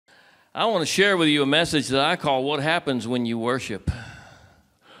I want to share with you a message that I call What Happens When You Worship.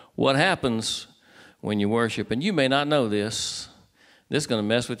 What happens when you worship? And you may not know this. This is going to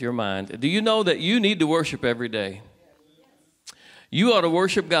mess with your mind. Do you know that you need to worship every day? You ought to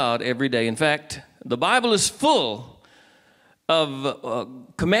worship God every day. In fact, the Bible is full of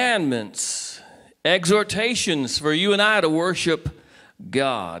commandments, exhortations for you and I to worship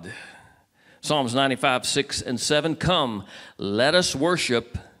God. Psalms 95, 6 and 7, come, let us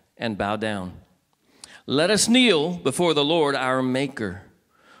worship and bow down. Let us kneel before the Lord our Maker.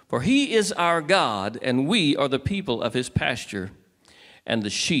 For he is our God, and we are the people of his pasture and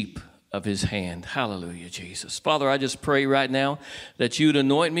the sheep of his hand. Hallelujah, Jesus. Father, I just pray right now that you'd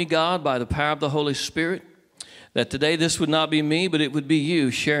anoint me, God, by the power of the Holy Spirit, that today this would not be me, but it would be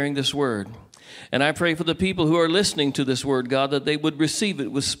you sharing this word. And I pray for the people who are listening to this word, God, that they would receive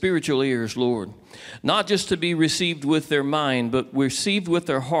it with spiritual ears, Lord. Not just to be received with their mind, but received with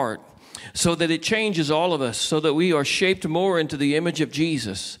their heart, so that it changes all of us, so that we are shaped more into the image of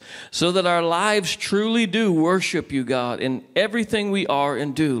Jesus, so that our lives truly do worship you, God, in everything we are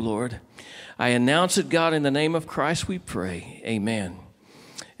and do, Lord. I announce it, God, in the name of Christ we pray. Amen.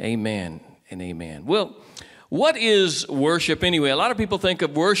 Amen and amen. Well, what is worship anyway? A lot of people think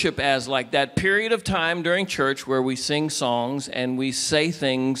of worship as like that period of time during church where we sing songs and we say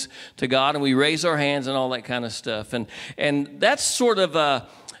things to God and we raise our hands and all that kind of stuff. And that's sort of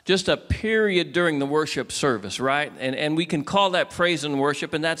just a period during the worship service, right? And we can call that praise and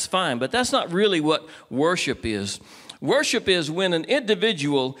worship, and that's fine. But that's not really what worship is. Worship is when an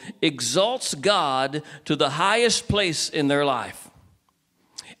individual exalts God to the highest place in their life.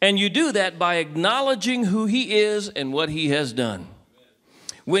 And you do that by acknowledging who he is and what he has done.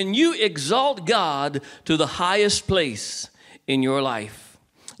 When you exalt God to the highest place in your life.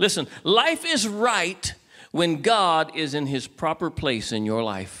 Listen, life is right when God is in his proper place in your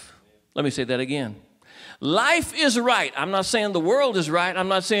life. Let me say that again. Life is right. I'm not saying the world is right. I'm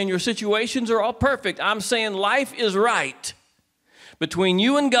not saying your situations are all perfect. I'm saying life is right between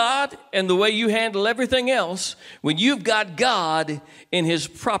you and God and the way you handle everything else when you've got God in his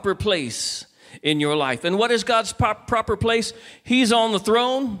proper place in your life. And what is God's proper place? He's on the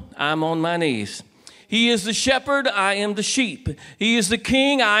throne. I'm on my knees. He is the shepherd, I am the sheep. He is the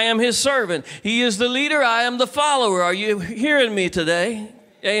king, I am his servant. He is the leader, I am the follower. Are you hearing me today?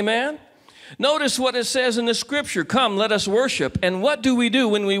 Amen. Notice what it says in the scripture. Come, let us worship. And what do we do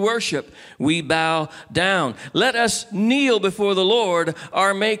when we worship? We bow down. Let us kneel before the Lord,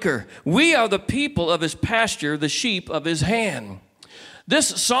 our Maker. We are the people of his pasture, the sheep of his hand. This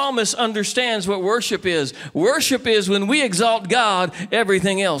psalmist understands what worship is. Worship is when we exalt God,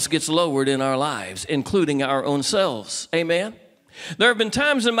 everything else gets lowered in our lives, including our own selves. Amen. There have been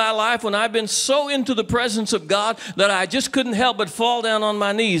times in my life when I've been so into the presence of God that I just couldn't help but fall down on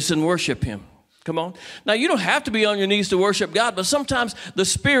my knees and worship him. Come on. Now, you don't have to be on your knees to worship God, but sometimes the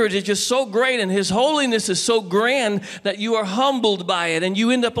Spirit is just so great and his holiness is so grand that you are humbled by it and you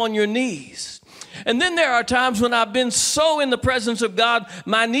end up on your knees. And then there are times when I've been so in the presence of God,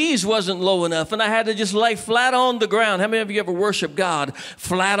 my knees wasn't low enough and I had to just lay flat on the ground. How many of you ever worshiped God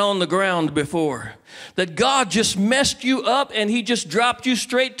flat on the ground before? That God just messed you up and he just dropped you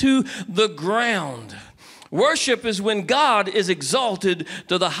straight to the ground. Worship is when God is exalted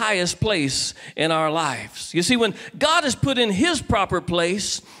to the highest place in our lives. You see, when God is put in his proper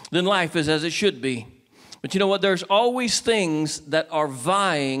place, then life is as it should be. But you know what? There's always things that are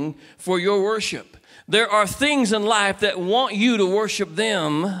vying for your worship. There are things in life that want you to worship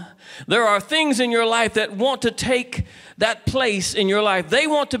them. There are things in your life that want to take that place in your life. They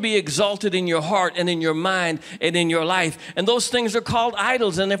want to be exalted in your heart and in your mind and in your life. And those things are called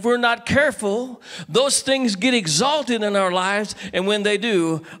idols. And if we're not careful, those things get exalted in our lives. And when they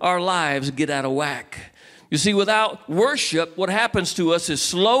do, our lives get out of whack. You see, without worship, what happens to us is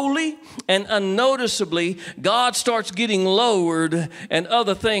slowly and unnoticeably, God starts getting lowered and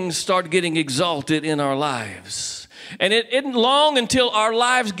other things start getting exalted in our lives. And it isn't long until our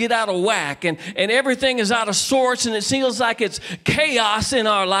lives get out of whack and everything is out of sorts and it feels like it's chaos in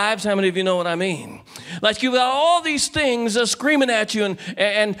our lives. How many of you know what I mean? Like you've got all these things screaming at you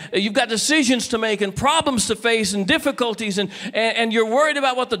and you've got decisions to make and problems to face and difficulties and you're worried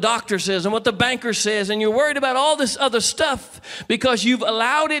about what the doctor says and what the banker says and you're worried about all this other stuff because you've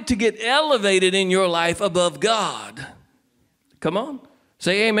allowed it to get elevated in your life above God. Come on.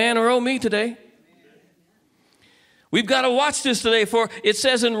 Say amen or oh me today. We've got to watch this today, for it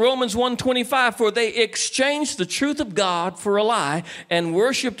says in Romans 1:25, for they exchanged the truth of God for a lie and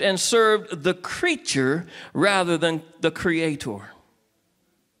worshiped and served the creature rather than the Creator.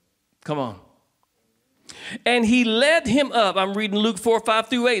 Come on. And he led him up. I'm reading Luke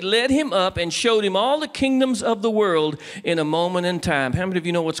 4:5-8. Led him up and showed him all the kingdoms of the world in a moment in time. How many of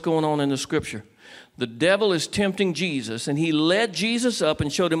you know what's going on in the scripture? The devil is tempting Jesus, and he led Jesus up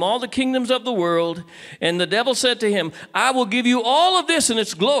and showed him all the kingdoms of the world. And the devil said to him, I will give you all of this in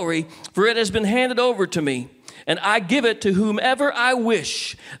its glory, for it has been handed over to me, and I give it to whomever I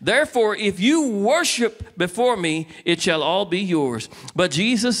wish. Therefore, if you worship before me, it shall all be yours. But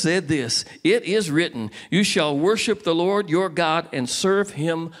Jesus said this, it is written, you shall worship the Lord your God and serve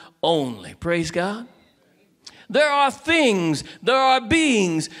him only. Praise God. There are things, there are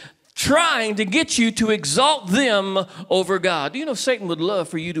beings trying to get you to exalt them over God. Do you know Satan would love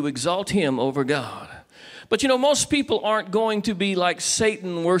for you to exalt him over God? But you know, most people aren't going to be like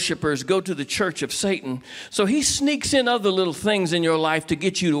Satan worshipers, go to the church of Satan. So he sneaks in other little things in your life to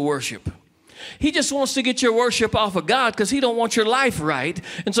get you to worship. He just wants to get your worship off of God because he don't want your life right.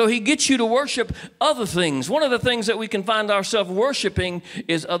 And so he gets you to worship other things. One of the things that we can find ourselves worshiping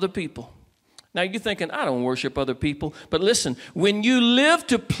is other people. Now you're thinking, I don't worship other people. But listen, when you live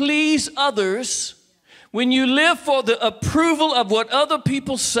to please others, when you live for the approval of what other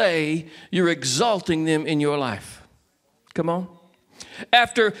people say, you're exalting them in your life. Come on.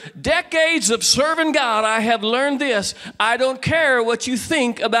 After decades of serving God, I have learned this. I don't care what you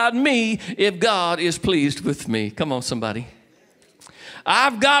think about me if God is pleased with me. Come on, somebody.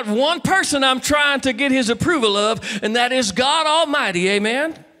 I've got one person I'm trying to get his approval of, and that is God Almighty.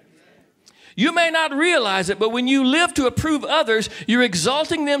 Amen. You may not realize it, but when you live to approve others, you're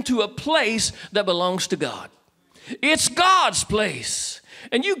exalting them to a place that belongs to God. It's God's place.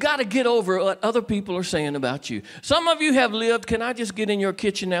 And you got to get over what other people are saying about you. Some of you have lived, can I just get in your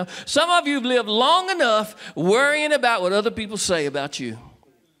kitchen now? Some of you have lived long enough worrying about what other people say about you.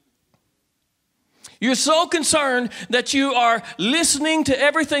 You're so concerned that you are listening to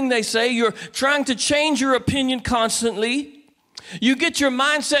everything they say. You're trying to change your opinion constantly. You get your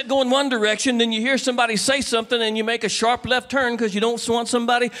mindset going one direction, then you hear somebody say something and you make a sharp left turn because you don't want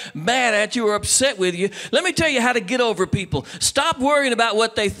somebody mad at you or upset with you. Let me tell you how to get over people. Stop worrying about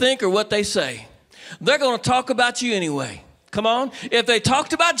what they think or what they say. They're going to talk about you anyway. Come on. If they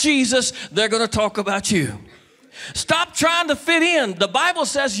talked about Jesus, they're going to talk about you. Stop trying to fit in. The Bible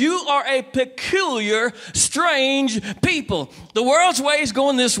says you are a peculiar, strange people. The world's way is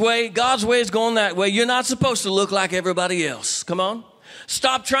going this way. God's way is going that way. You're not supposed to look like everybody else. Come on.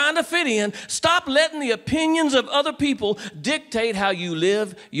 Stop trying to fit in. Stop letting the opinions of other people dictate how you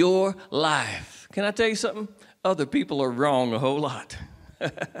live your life. Can I tell you something? Other people are wrong a whole lot.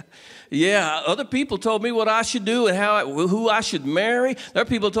 Yeah, other people told me what I should do and who I should marry. There are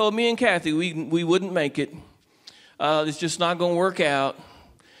people told me and Kathy we wouldn't make it. It's just not going to work out.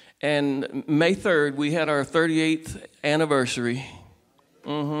 And May 3rd, we had our 38th anniversary.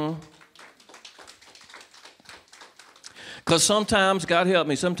 Because sometimes, God help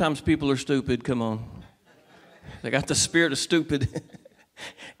me, sometimes people are stupid. Come on. They got the spirit of stupid.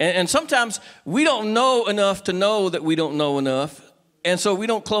 and sometimes we don't know enough to know that we don't know enough. And so we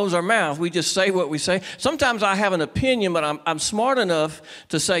don't close our mouth. We just say what we say. Sometimes I have an opinion, but I'm smart enough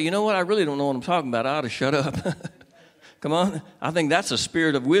to say, you know what, I really don't know what I'm talking about. I ought to shut up. Come on. I think that's a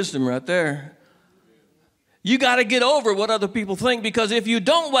spirit of wisdom right there. You got to get over what other people think, because if you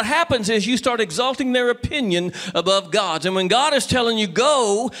don't, what happens is you start exalting their opinion above God's. And when God is telling you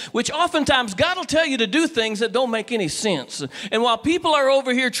go, which oftentimes God will tell you to do things that don't make any sense. And while people are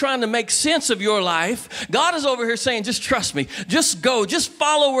over here trying to make sense of your life, God is over here saying, just trust me, just go, just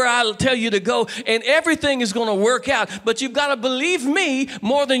follow where I tell you to go, and everything is going to work out. But you've got to believe me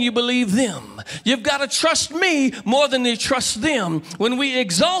more than you believe them. You've got to trust me more than you trust them. When we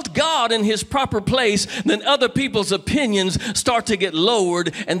exalt God in his proper place, then other people's opinions start to get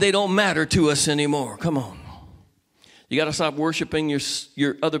lowered and they don't matter to us anymore. Come on. You got to stop worshiping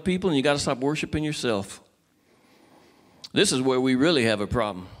your other people, and you got to stop worshiping yourself. This is where we really have a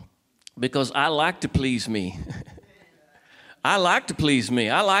problem, because I like to please me. I like to please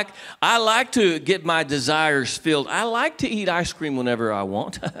me. I like to get my desires filled. I like to eat ice cream whenever I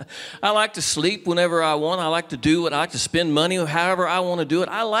want. I like to sleep whenever I want. I like to do it. I like to spend money however I want to do it.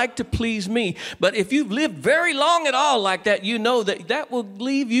 I like to please me. But if you've lived very long at all like that, you know that will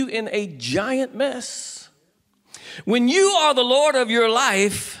leave you in a giant mess. When you are the Lord of your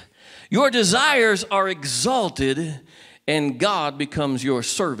life, your desires are exalted, and God becomes your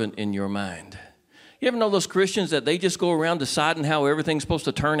servant in your mind. You ever know those Christians that they just go around deciding how everything's supposed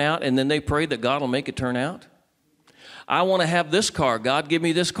to turn out, and then they pray that God will make it turn out? I want to have this car. God, give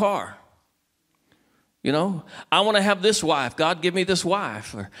me this car. You know, I want to have this wife. God, give me this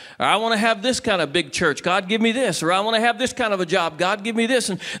wife. Or I want to have this kind of big church. God, give me this. Or I want to have this kind of a job. God, give me this.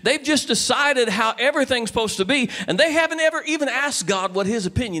 And they've just decided how everything's supposed to be. And they haven't ever even asked God what his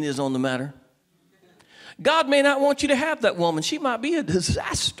opinion is on the matter. God may not want you to have that woman. She might be a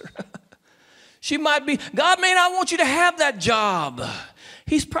disaster. God may not want you to have that job.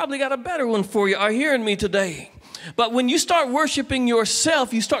 He's probably got a better one for you. Are you hearing me today? But when you start worshiping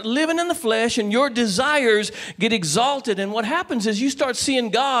yourself, you start living in the flesh and your desires get exalted. And what happens is you start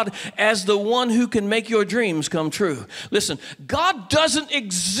seeing God as the one who can make your dreams come true. Listen, God doesn't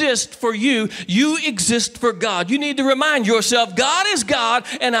exist for you. You exist for God. You need to remind yourself, God is God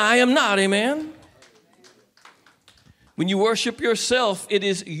and I am not. Amen? When you worship yourself, it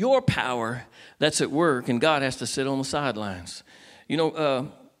is your power that's at work and God has to sit on the sidelines. You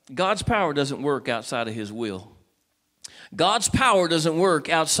know, God's power doesn't work outside of his will. God's power doesn't work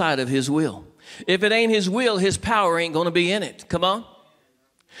outside of his will. If it ain't his will, his power ain't going to be in it. Come on.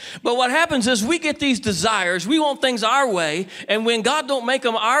 But what happens is we get these desires. We want things our way. And when God don't make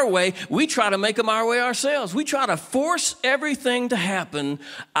them our way, we try to make them our way ourselves. We try to force everything to happen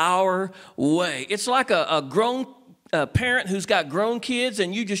our way. It's like a grown parent who's got grown kids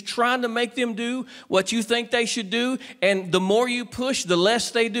and you just trying to make them do what you think they should do. And the more you push, the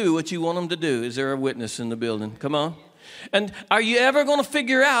less they do what you want them to do. Is there a witness in the building? Come on. And are you ever going to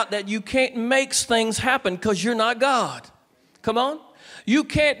figure out that you can't make things happen because you're not God? Come on. You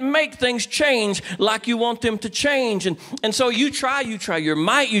can't make things change like you want them to change. And so you try your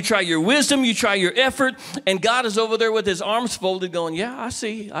might, you try your wisdom, you try your effort, and God is over there with his arms folded going, yeah, I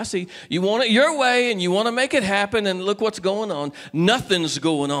see. You want it your way and you want to make it happen, and look what's going on. Nothing's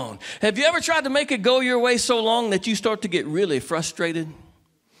going on. Have you ever tried to make it go your way so long that you start to get really frustrated?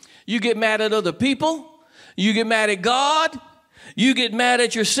 You get mad at other people. You get mad at God. You get mad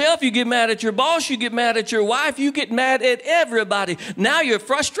at yourself. You get mad at your boss. You get mad at your wife. You get mad at everybody. Now you're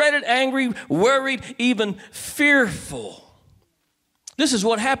frustrated, angry, worried, even fearful. This is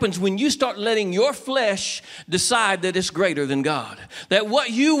what happens when you start letting your flesh decide that it's greater than God, that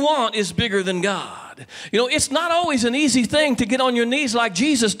what you want is bigger than God. You know, it's not always an easy thing to get on your knees like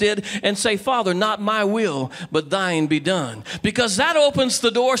Jesus did and say, Father, not my will, but thine be done, because that opens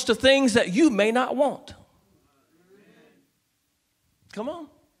the doors to things that you may not want. Come on.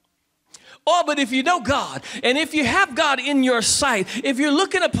 Oh, but if you know God, and if you have God in your sight, if you're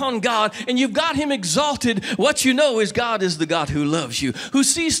looking upon God and you've got him exalted, what you know is God is the God who loves you, who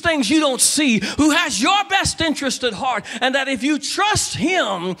sees things you don't see, who has your best interest at heart, and that if you trust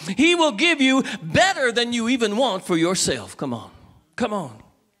him, he will give you better than you even want for yourself. Come on. Come on.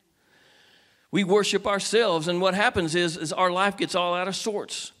 We worship ourselves, and what happens is our life gets all out of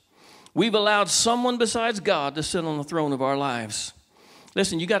sorts. We've allowed someone besides God to sit on the throne of our lives.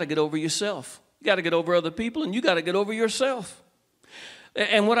 Listen, you got to get over yourself. You got to get over other people, and you got to get over yourself.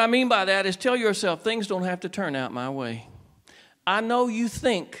 And what I mean by that is tell yourself, things don't have to turn out my way. I know you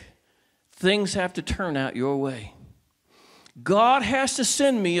think things have to turn out your way. God has to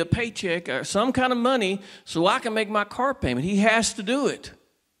send me a paycheck or some kind of money so I can make my car payment. He has to do it.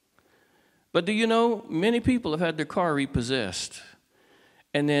 But do you know, many people have had their car repossessed.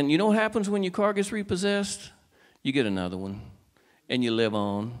 And then you know what happens when your car gets repossessed? You get another one. And you live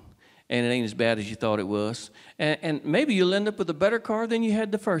on, and it ain't as bad as you thought it was. And maybe you'll end up with a better car than you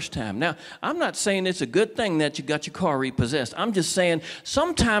had the first time. Now, I'm not saying it's a good thing that you got your car repossessed. I'm just saying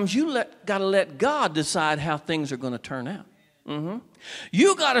sometimes you got to let God decide how things are going to turn out.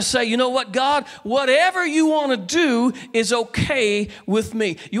 You got to say, you know what, God, whatever you want to do is okay with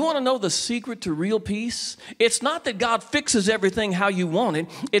me. You want to know the secret to real peace? It's not that God fixes everything how you want it.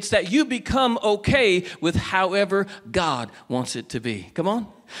 It's that you become okay with however God wants it to be. Come on.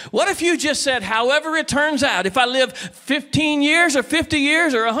 What if you just said, however it turns out, if I live 15 years or 50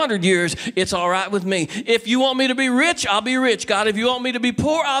 years or 100 years, it's all right with me. If you want me to be rich, I'll be rich, God. If you want me to be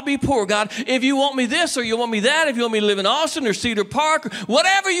poor, I'll be poor, God. If you want me this or you want me that, if you want me to live in Austin or Cedar Park, or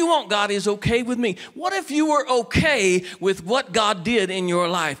whatever you want, God is okay with me. What if you were okay with what God did in your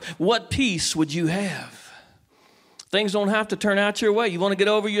life? What peace would you have? Things don't have to turn out your way. You want to get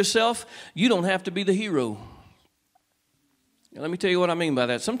over yourself? You don't have to be the hero. Now, let me tell you what I mean by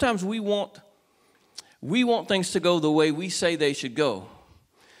that. Sometimes we want things to go the way we say they should go.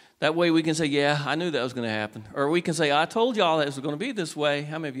 That way we can say, yeah, I knew that was going to happen. Or we can say, I told y'all that it was going to be this way.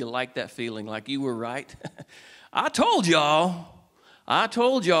 How many of you like that feeling, like you were right? I told y'all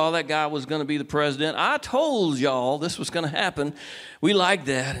that guy was going to be the president. I told y'all this was going to happen. We like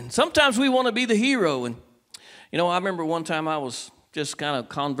that. And sometimes we want to be the hero. And, you know, I remember one time I was just kind of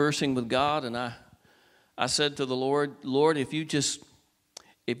conversing with God, and I said to the Lord, if you just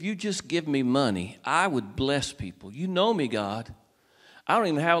if you just give me money, I would bless people. You know me, God. I don't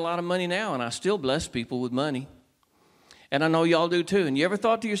even have a lot of money now, and I still bless people with money. And I know y'all do too. And you ever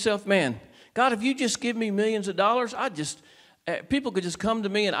thought to yourself, man, God, if you just give me millions of dollars, people could just come to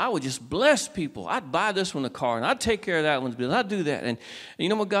me and I would just bless people. I'd buy this one a car and I'd take care of that one's business. I'd do that. And you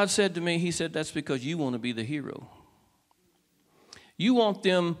know what God said to me? He said, that's because you want to be the hero. You want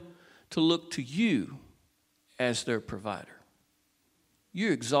them to look to you as their provider.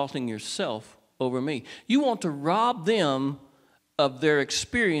 You're exalting yourself over me. You want to rob them of their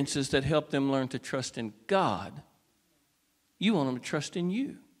experiences that help them learn to trust in God. You want them to trust in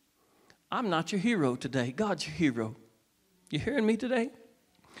you. I'm not your hero today. God's your hero. You hearing me today?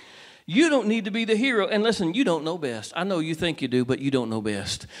 You don't need to be the hero. And listen, you don't know best. I know you think you do, but you don't know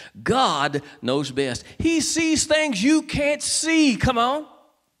best. God knows best. He sees things you can't see. Come on.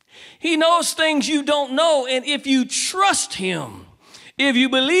 He knows things you don't know. And if you trust Him, if you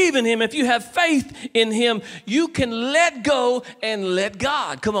believe in Him, if you have faith in Him, you can let go and let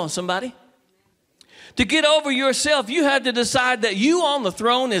God. Come on, somebody. To get over yourself, you have to decide that you on the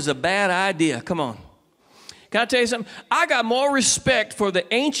throne is a bad idea. Come on. Can I tell you something? I got more respect for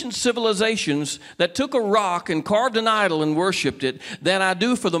the ancient civilizations that took a rock and carved an idol and worshiped it than I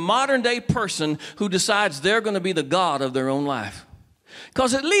do for the modern day person who decides they're going to be the God of their own life.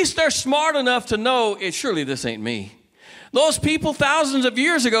 Because at least they're smart enough to know, surely this ain't me. Those people thousands of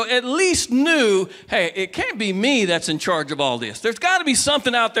years ago at least knew, hey, it can't be me that's in charge of all this. There's got to be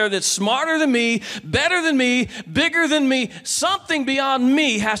something out there that's smarter than me, better than me, bigger than me. Something beyond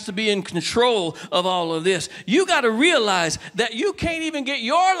me has to be in control of all of this. You got to realize that you can't even get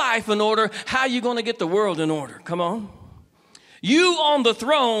your life in order. How are you going to get the world in order? Come on. You on the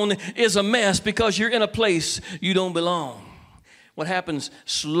throne is a mess because you're in a place you don't belong. What happens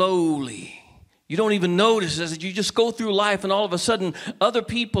slowly? You don't even notice as you just go through life and all of a sudden other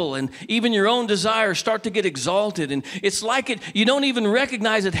people and even your own desires start to get exalted. And it's like you don't even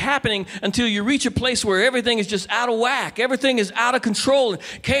recognize it happening until you reach a place where everything is just out of whack. Everything is out of control.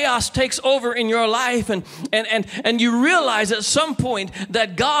 Chaos takes over in your life. And you realize at some point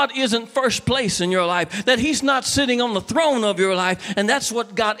that God isn't first place in your life, that He's not sitting on the throne of your life. And that's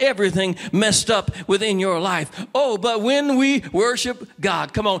what got everything messed up within your life. Oh, but when we worship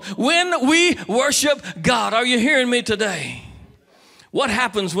God, come on, when we worship God. Are you hearing me today? What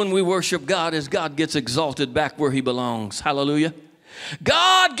happens when we worship God is God gets exalted back where He belongs. Hallelujah.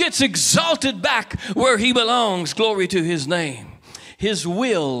 God gets exalted back where He belongs. Glory to His name. His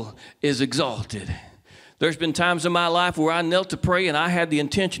will is exalted. There's been times in my life where I knelt to pray and I had the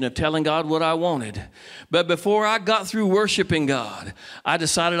intention of telling God what I wanted. But before I got through worshiping God, I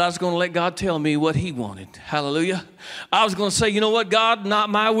decided I was going to let God tell me what He wanted. Hallelujah. I was going to say, you know what, God,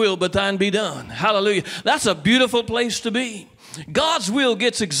 not my will, but thine be done. Hallelujah. That's a beautiful place to be. God's will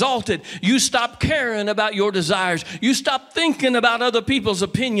gets exalted. You stop caring about your desires. You stop thinking about other people's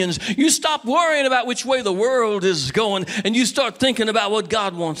opinions. You stop worrying about which way the world is going, and you start thinking about what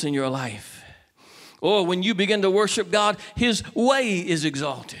God wants in your life. Or when you begin to worship God, His way is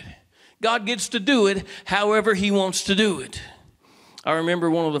exalted. God gets to do it however He wants to do it. I remember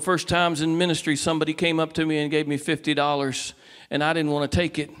one of the first times in ministry, somebody came up to me and gave me $50, and I didn't want to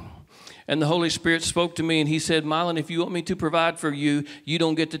take it. And the Holy Spirit spoke to me, and He said, Mylon, if you want me to provide for you, you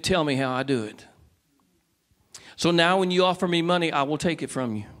don't get to tell me how I do it. So now when you offer me money, I will take it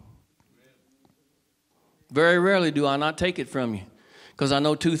from you. Very rarely do I not take it from you. Because I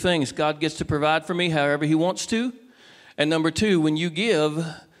know two things. God gets to provide for me however He wants to. And number two, when you give,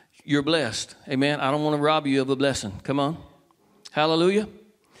 you're blessed. Amen. I don't want to rob you of a blessing. Come on. Hallelujah.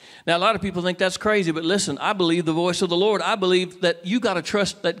 Now, a lot of people think that's crazy, but listen, I believe the voice of the Lord. I believe that you got to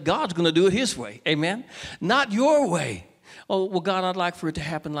trust that God's going to do it His way. Amen. Not your way. Oh, well, God, I'd like for it to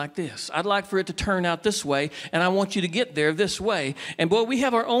happen like this. I'd like for it to turn out this way, and I want you to get there this way. And boy, we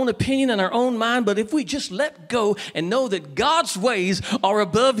have our own opinion and our own mind, but if we just let go and know that God's ways are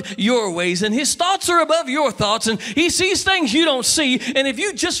above your ways, and His thoughts are above your thoughts, and He sees things you don't see, and if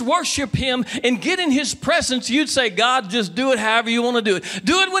you just worship Him and get in His presence, you'd say, God, just do it however you want to do it.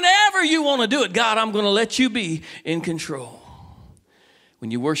 Do it whenever you want to do it. God, I'm going to let you be in control.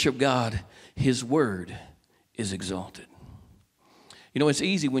 When you worship God, His word is exalted. You know, it's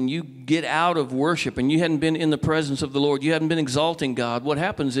easy when you get out of worship and you hadn't been in the presence of the Lord, you hadn't been exalting God, what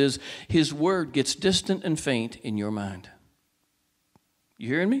happens is His word gets distant and faint in your mind. You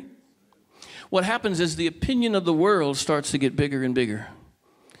hearing me? What happens is the opinion of the world starts to get bigger and bigger.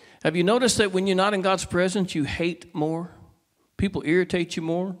 Have you noticed that when you're not in God's presence, you hate more? People irritate you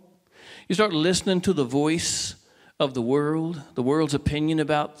more? You start listening to the voice of the world's opinion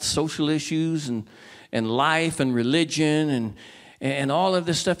about social issues and life and religion, and all of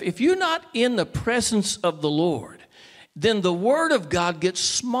this stuff. If you're not in the presence of the Lord, then the Word of God gets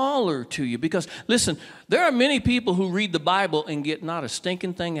smaller to you. Because, listen, there are many people who read the Bible and get not a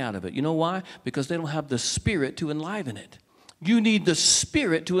stinking thing out of it. You know why? Because they don't have the Spirit to enliven it. You need the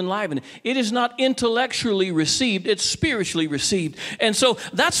Spirit to enliven it. It is not intellectually received, it's spiritually received. And so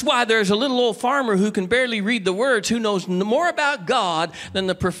that's why there's a little old farmer who can barely read the words, who knows more about God than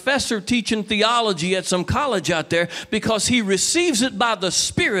the professor teaching theology at some college out there, because he receives it by the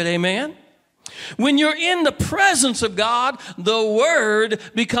Spirit, amen? When you're in the presence of God, the Word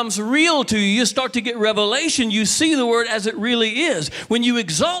becomes real to you. You start to get revelation. You see the Word as it really is. When you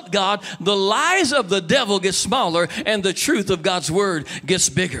exalt God, the lies of the devil get smaller and the truth of God's Word gets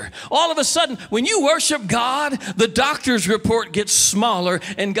bigger. All of a sudden, when you worship God, the doctor's report gets smaller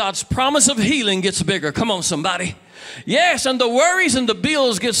and God's promise of healing gets bigger. Come on, somebody. Yes, and the worries and the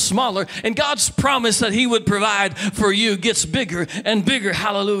bills get smaller, and God's promise that He would provide for you gets bigger and bigger.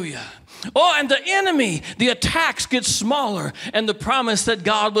 Hallelujah. Oh, and the enemy, the attacks get smaller, and the promise that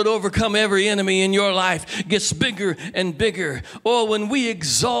God would overcome every enemy in your life gets bigger and bigger. Oh, when we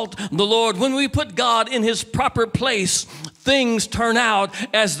exalt the Lord, when we put God in His proper place, things turn out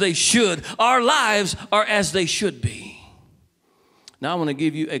as they should. Our lives are as they should be. Now I want to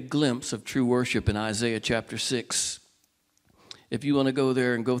give you a glimpse of true worship in Isaiah chapter 6. If you want to go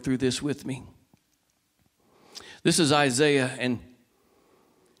there and go through this with me. This is Isaiah, and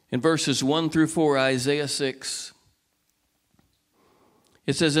in verses 1 through 4, Isaiah 6,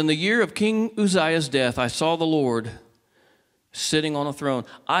 it says, in the year of King Uzziah's death, I saw the Lord sitting on a throne.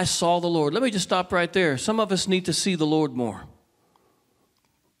 I saw the Lord. Let me just stop right there. Some of us need to see the Lord more.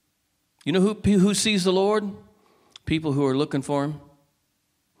 You know who sees the Lord? People who are looking for Him.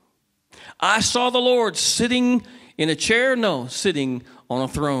 I saw the Lord sitting in a chair? No, sitting on a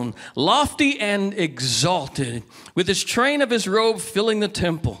throne, lofty and exalted, with his train of his robe filling the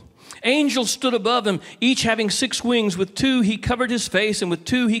temple. Angels stood above him, each having 6 wings. With 2 he covered his face, and with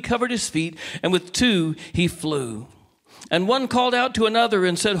 2 he covered his feet, and with 2 he flew. And one called out to another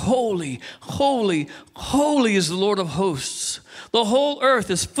and said, holy, holy, holy is the Lord of hosts. The whole earth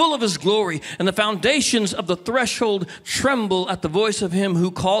is full of His glory, and the foundations of the threshold tremble at the voice of Him who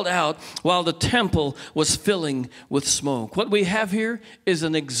called out while the temple was filling with smoke. What we have here is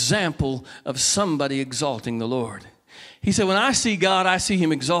an example of somebody exalting the Lord. He said, when I see God, I see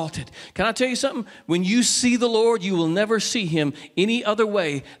Him exalted. Can I tell you something? When you see the Lord, you will never see Him any other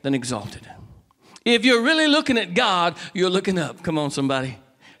way than exalted. If you're really looking at God, you're looking up. Come on, somebody.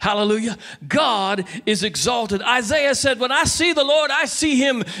 Hallelujah. God is exalted. Isaiah said, when I see the Lord, I see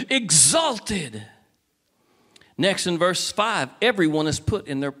Him exalted. Next in verse 5, everyone is put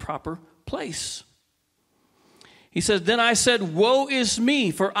in their proper place. He says, then I said, woe is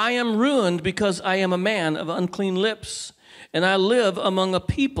me, for I am ruined because I am a man of unclean lips, and I live among a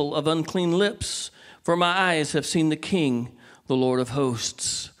people of unclean lips, for my eyes have seen the King, the Lord of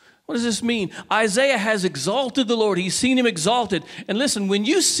hosts. What does this mean? Isaiah has exalted the Lord. He's seen Him exalted. And listen, when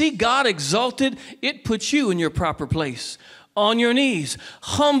you see God exalted, it puts you in your proper place. On your knees,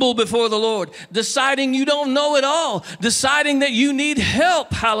 humble before the Lord, deciding you don't know it all, deciding that you need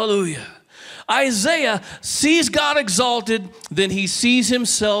help. Hallelujah. Isaiah sees God exalted, then he sees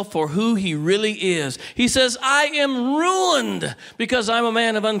himself for who he really is. He says, I am ruined because I'm a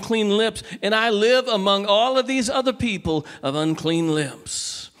man of unclean lips, and I live among all of these other people of unclean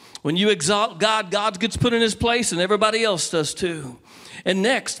lips. When you exalt God, God gets put in His place, and everybody else does too. And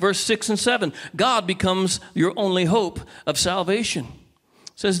next, verse 6 and 7, God becomes your only hope of salvation.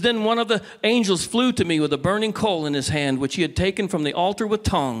 It says, then one of the angels flew to me with a burning coal in his hand, which he had taken from the altar with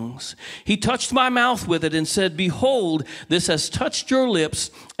tongs. He touched my mouth with it and said, behold, this has touched your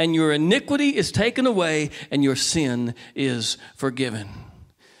lips, and your iniquity is taken away, and your sin is forgiven.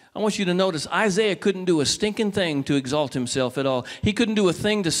 I want you to notice Isaiah couldn't do a stinking thing to exalt himself at all. He couldn't do a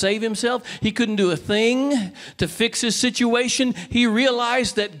thing to save himself. He couldn't do a thing to fix his situation. He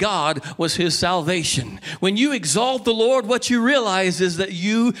realized that God was his salvation. When you exalt the Lord, what you realize is that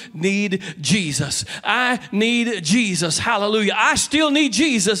you need Jesus. I need Jesus. Hallelujah. I still need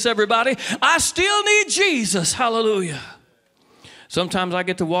Jesus, everybody. I still need Jesus. Hallelujah. Sometimes I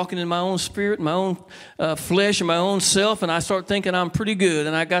get to walking in my own spirit, my own flesh, and my own self, and I start thinking I'm pretty good,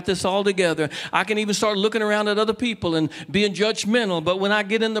 and I got this all together. I can even start looking around at other people and being judgmental, but when I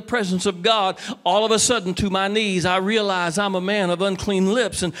get in the presence of God, all of a sudden to my knees, I realize I'm a man of unclean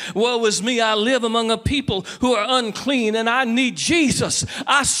lips, and woe is me, I live among a people who are unclean, and I need Jesus.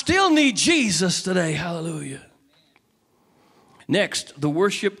 I still need Jesus today. Hallelujah. Next, the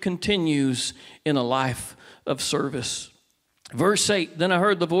worship continues in a life of service. Verse 8, then I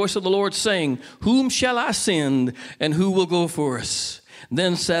heard the voice of the Lord saying, whom shall I send, and who will go for us?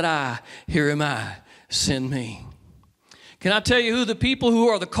 Then said I, here am I, send me. Can I tell you who the people who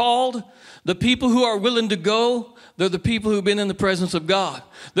are the called, the people who are willing to go, they're the people who've been in the presence of God.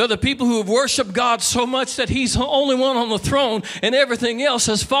 They're the people who have worshiped God so much that he's the only one on the throne and everything else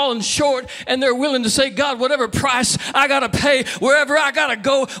has fallen short, and they're willing to say, God, whatever price I got to pay, wherever I got to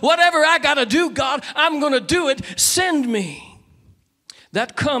go, whatever I got to do, God, I'm going to do it. Send me.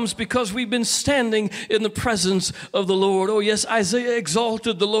 That comes because we've been standing in the presence of the Lord. Oh, yes, Isaiah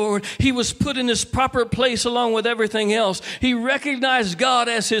exalted the Lord. He was put in his proper place along with everything else. He recognized God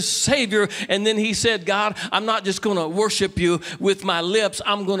as his Savior, and then he said, God, I'm not just going to worship you with my lips.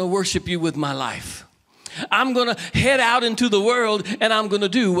 I'm going to worship you with my life. I'm going to head out into the world and I'm going to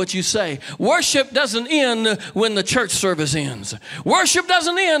do what you say. Worship doesn't end when the church service ends. Worship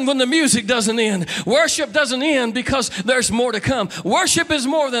doesn't end when the music doesn't end. Worship doesn't end because there's more to come. Worship is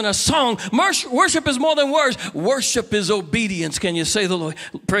more than a song. Worship is more than words. Worship is obedience. Can you say the Lord?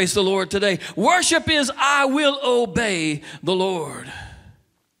 Praise the Lord today. Worship is I will obey the Lord.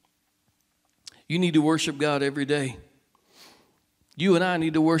 You need to worship God every day. You and I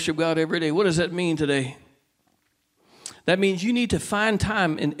need to worship God every day. What does that mean today? That means you need to find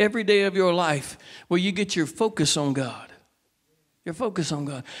time in every day of your life where you get your focus on God. Your focus on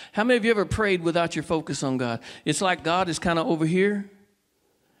God. How many of you ever prayed without your focus on God? It's like God is kind of over here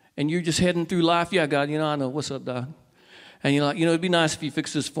and you're just heading through life. Yeah, God, I know. What's up, God? And you're like, it'd be nice if you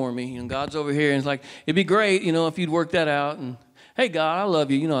fix this for me. And God's over here and it's like, it'd be great, if you'd work that out. And hey, God, I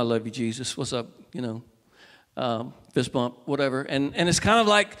love you. I love you, Jesus. What's up? Fist bump, whatever. And it's kind of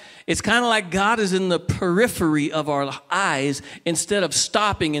like God is in the periphery of our eyes instead of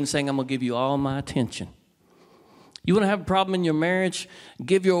stopping and saying, I'm going to give you all my attention. You want to have a problem in your marriage?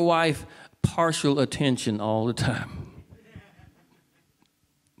 Give your wife partial attention all the time.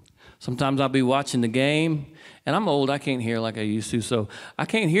 Sometimes I'll be watching the game, and I'm old. I can't hear like I used to, so I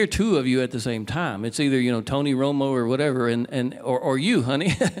can't hear two of you at the same time. It's either, Tony Romo or whatever, or you,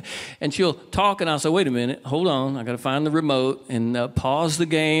 honey. And she'll talk, and I'll say, wait a minute, hold on. I got to find the remote and pause the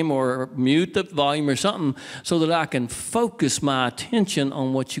game or mute the volume or something so that I can focus my attention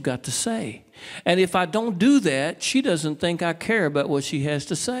on what you got to say. And if I don't do that, she doesn't think I care about what she has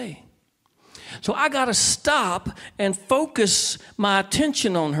to say. So I got to stop and focus my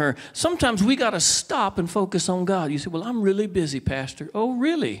attention on her. Sometimes we got to stop and focus on God. You say, well, I'm really busy, Pastor. Oh,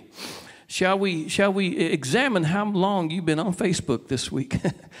 really? Shall we examine how long you've been on Facebook this week?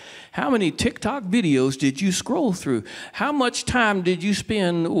 How many TikTok videos did you scroll through? How much time did you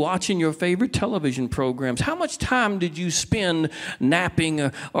spend watching your favorite television programs? How much time did you spend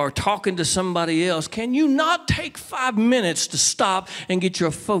napping or talking to somebody else? Can you not take 5 minutes to stop and get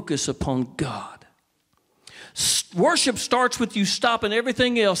your focus upon God? Worship starts with you stopping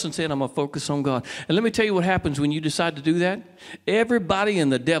everything else and saying, I'm going to focus on God. And let me tell you what happens when you decide to do that. Everybody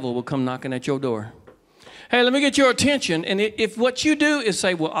and the devil will come knocking at your door. Hey, let me get your attention. And if what you do is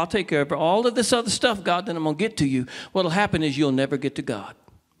say, well, I'll take care of all of this other stuff, God, then I'm going to get to you. What'll happen is you'll never get to God.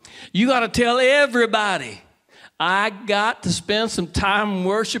 You got to tell everybody, I got to spend some time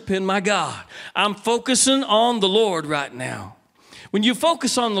worshiping my God. I'm focusing on the Lord right now. When you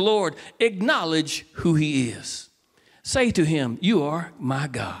focus on the Lord, acknowledge who he is. Say to him, you are my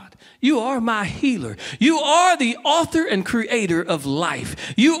God. You are my healer. You are the author and creator of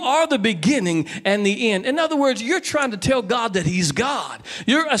life. You are the beginning and the end. In other words, you're trying to tell God that he's God.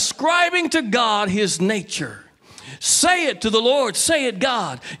 You're ascribing to God his nature. Say it to the Lord. Say it,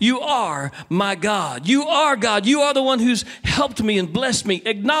 God. You are my God. You are God. You are the one who's helped me and blessed me.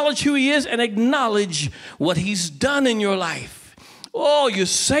 Acknowledge who he is and acknowledge what he's done in your life. Oh, you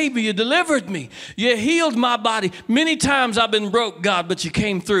saved me. You delivered me. You healed my body. Many times I've been broke, God, but you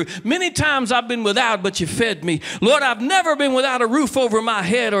came through. Many times I've been without, but you fed me. Lord, I've never been without a roof over my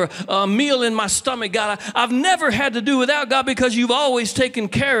head or a meal in my stomach, God. I've never had to do without, God, because you've always taken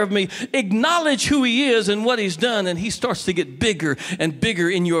care of me. Acknowledge who he is and what he's done, and he starts to get bigger and bigger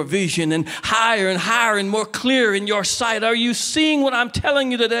in your vision and higher and more clear in your sight. Are you seeing what I'm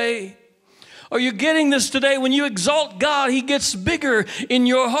telling you today? Are you getting this today? When you exalt God, he gets bigger in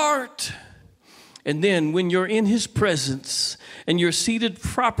your heart. And then when you're in his presence and you're seated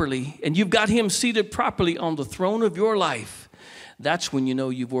properly and you've got him seated properly on the throne of your life, that's when you know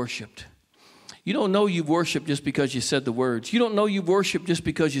you've worshiped. You don't know you've worshiped just because you said the words. You don't know you've worshiped just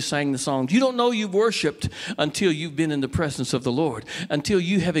because you sang the songs. You don't know you've worshiped until you've been in the presence of the Lord, until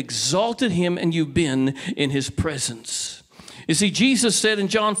you have exalted him and you've been in his presence. You see, Jesus said in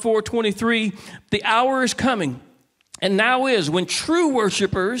John 4:23, the hour is coming, and now is, when true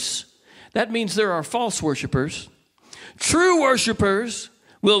worshipers, that means there are false worshipers, True worshipers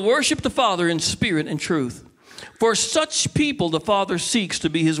will worship the Father in spirit and truth. For such people the Father seeks to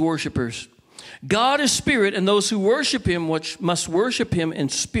be his worshipers. God is spirit, and those who worship him must worship him in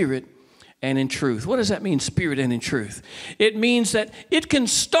spirit and in truth. What does that mean, spirit and in truth? It means that it can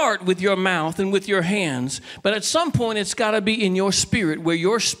start with your mouth and with your hands, but at some point it's got to be in your spirit, where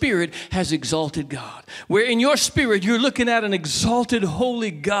your spirit has exalted God. Where in your spirit you're looking at an exalted,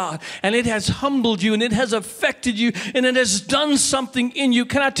 holy God, and it has humbled you, and it has affected you, and it has done something in you.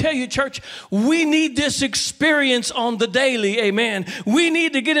 Can I tell you, church, we need this experience on the daily, amen. We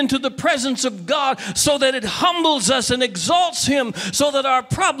need to get into the presence of God so that it humbles us and exalts him, so that our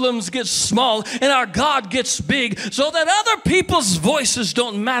problems get small and our God gets big, so that other people's voices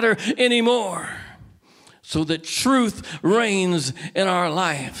don't matter anymore, so that truth reigns in our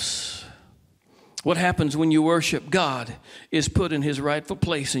lives. What happens when you worship? God is put in his rightful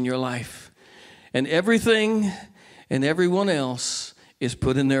place in your life, and everything and everyone else is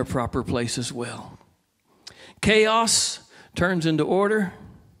put in their proper place as well. Chaos turns into order,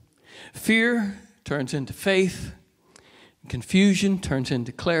 fear turns into faith, confusion turns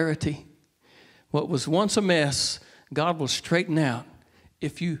into clarity. What was once a mess, God will straighten out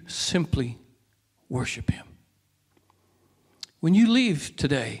if you simply worship him. When you leave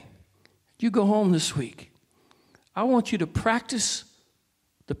today, you go home this week, I want you to practice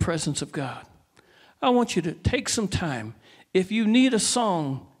the presence of God. I want you to take some time. If you need a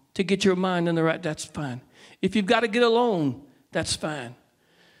song to get your mind in the right, that's fine. If you've got to get alone, that's fine.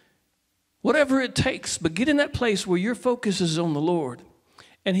 Whatever it takes, but get in that place where your focus is on the Lord.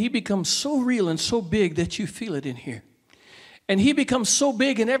 And he becomes so real and so big that you feel it in here. And he becomes so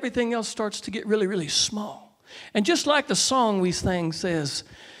big and everything else starts to get really, really small. And just like the song we sang says,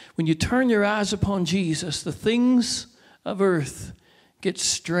 when you turn your eyes upon Jesus, the things of earth get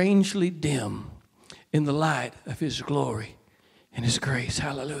strangely dim in the light of his glory and his grace.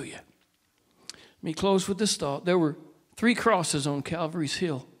 Hallelujah. Let me close with this thought. There were 3 crosses on Calvary's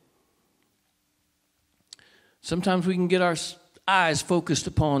Hill. Sometimes we can get our eyes focused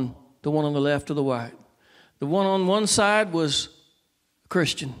upon the one on the left or the right. The one on one side was a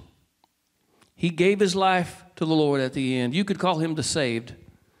Christian. He gave his life to the Lord at the end. You could call him the saved,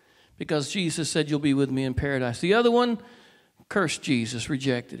 because Jesus said, you'll be with me in paradise. The other one cursed Jesus,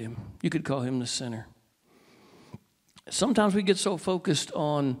 rejected him. You could call him the sinner. Sometimes we get so focused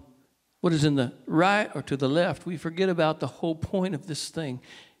on what is in the right or to the left, we forget about the whole point of this thing.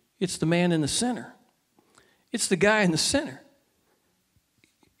 It's the man in the center. It's the guy in the center.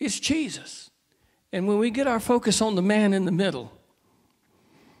 It's Jesus. And when we get our focus on the man in the middle,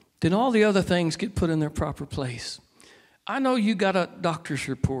 then all the other things get put in their proper place. I know you got a doctor's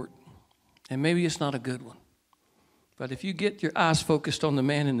report, and maybe it's not a good one. But if you get your eyes focused on the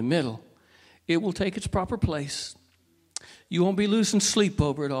man in the middle, it will take its proper place. You won't be losing sleep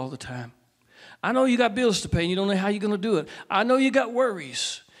over it all the time. I know you got bills to pay, and you don't know how you're going to do it. I know you got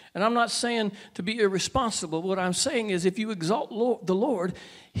worries. And I'm not saying to be irresponsible. What I'm saying is if you exalt the Lord,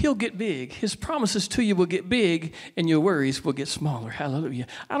 he'll get big. His promises to you will get big, and your worries will get smaller. Hallelujah.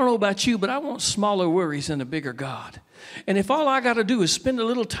 I don't know about you, but I want smaller worries and a bigger God. And if all I got to do is spend a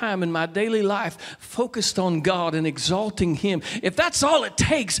little time in my daily life focused on God and exalting him, if that's all it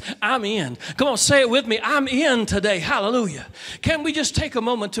takes, I'm in. Come on, say it with me. I'm in today. Hallelujah. Can we just take a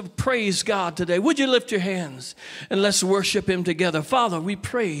moment to praise God today? Would you lift your hands and let's worship him together? Father, we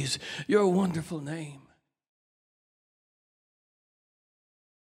praise your wonderful name.